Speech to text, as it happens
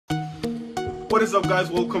What is up, guys?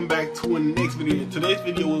 Welcome back to a next video. Today's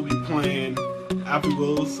video we'll be playing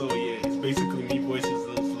hateful. So yeah, it's basically me voices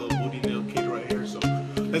this little booty little kid right here. So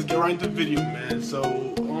let's get right into the video, man. So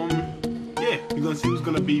yeah, we're gonna see who's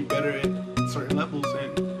gonna be better at certain levels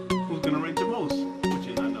and who's gonna rank the most, which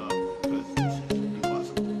is not because it's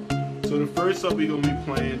impossible. So the first up, we're gonna be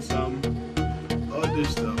playing some other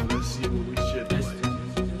stuff. Let's see what we should play.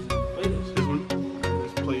 This one.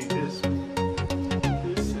 Let's play this.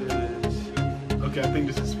 Okay, I think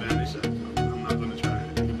this is Spanish. I'm not gonna try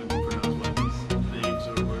to even pronounce what these names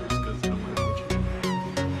or words because I don't want to butcher it.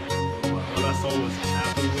 All I saw was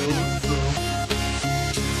hateful, so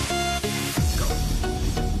let's go.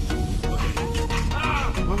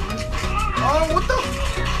 Okay. Oh, what the?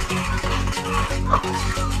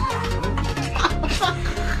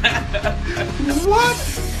 What?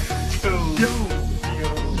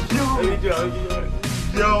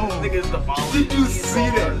 Yo. Did you see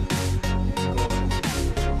that?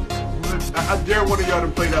 I dare one of y'all to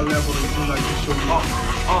play that level and like just show me.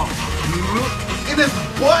 Look in his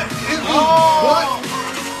butt. In his butt.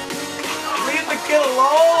 Leave the kid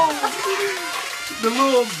alone. The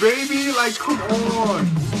little baby, like, come on.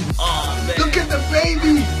 Oh, man. Look at the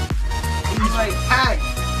baby. He's like hacked.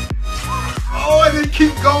 Oh, and they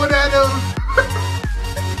keep going at him.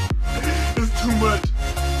 It's too much.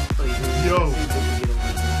 Yo.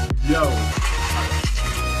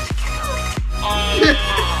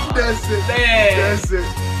 That's it. Man. That's it. We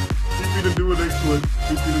finna do a next one.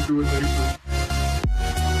 Okay, let's do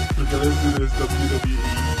this.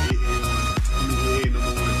 WWE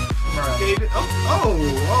number 1. Okay,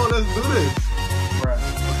 oh, let's do this.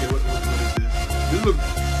 Okay, what is this? This looks.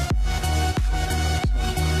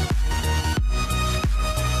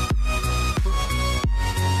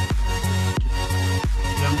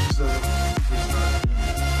 Yeah, I'm just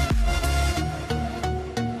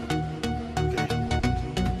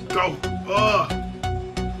Go!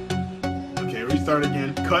 Okay, restart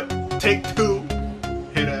again. Cut. Take 2.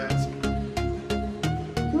 Hit ass.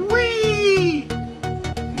 Whee!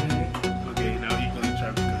 Okay, now you're gonna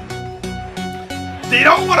try because they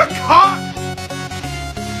don't want to cut!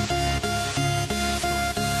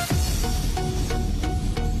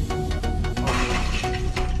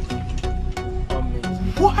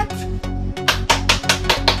 What?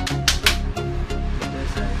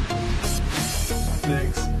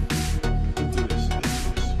 Next.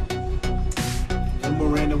 More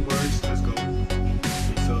random words. Let's go. Okay,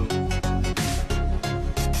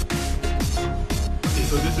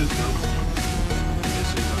 so this is dumb.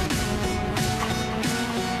 This is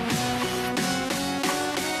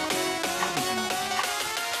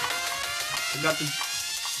I got the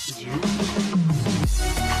juice.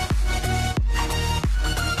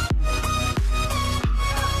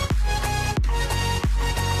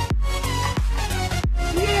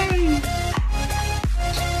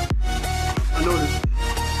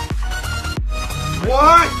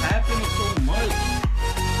 What? It's happening so much.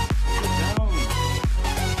 Sit down.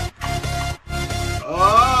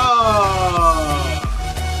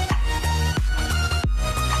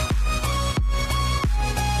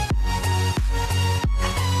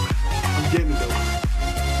 I'm getting it though.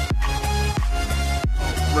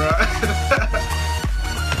 Bruh.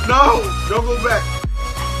 No! Don't go back.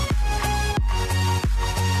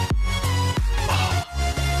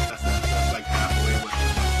 That's like halfway.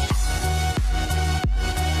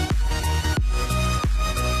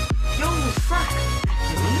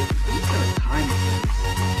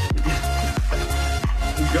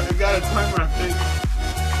 You got a timer, I think.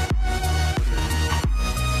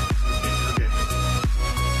 Okay.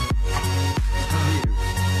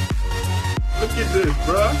 Look at this,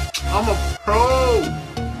 bruh. I'm a pro.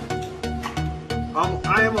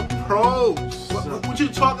 I am a pro. What you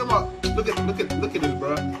talking about? Look at this,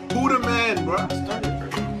 bruh. Who the man, bruh?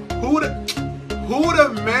 Who the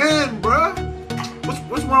man, bruh?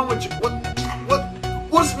 What's wrong with you?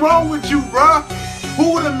 What's wrong with you, bruh?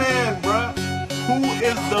 Who the man, bruh? Who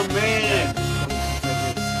is the man?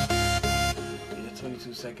 Yeah,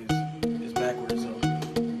 22 seconds. It's backwards, though.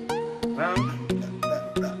 I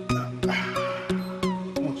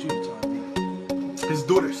want you to talk. Let's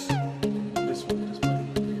do this. This one.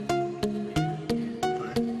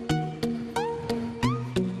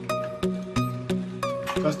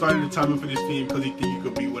 So I started the timer for this theme because he think you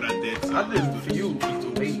could be what I did. So I did it for you.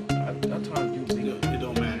 Wait. I timed you. It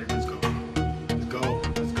don't matter. Let's go.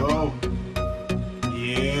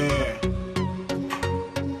 Yeah.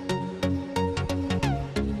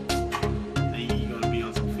 Now you're gonna be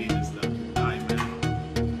on some feet and stuff. Alright, man.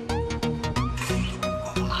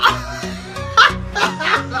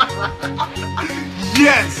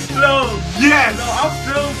 Yes! No. Yes. No, I'm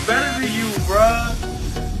still better than you,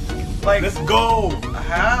 bruh. Like, Let's go.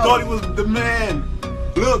 how? Thought he was the man.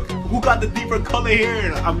 Look, who got the deeper color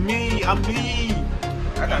hair? I'm me. I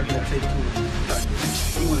gotta get a tape too.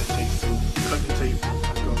 You want to tape too? Cut the tape.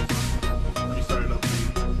 Let's go. Let me start it up.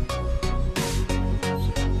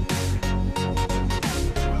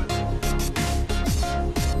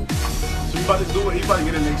 So you about to do it? You about to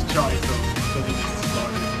get a next charge, so he needs to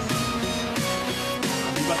start it.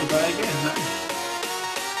 You about to die again? Nice.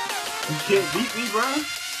 You can't beat me, bro.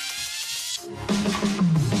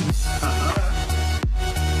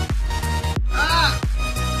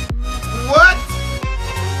 What?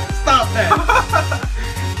 Stop that.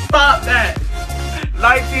 Stop that.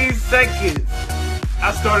 19 seconds.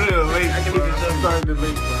 I started it late. I can bro. make it jump. I started it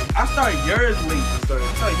late, bro. I started yours late.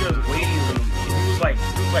 I started yours way late. It was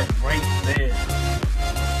like right there.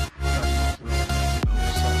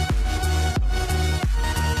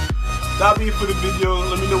 That'll be it for the video.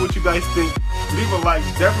 Let me know what you guys think. Leave a like,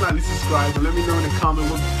 definitely subscribe, and let me know in the comment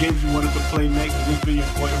what games you wanted to play next in this video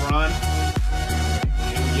for Iran.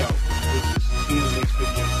 Here we go.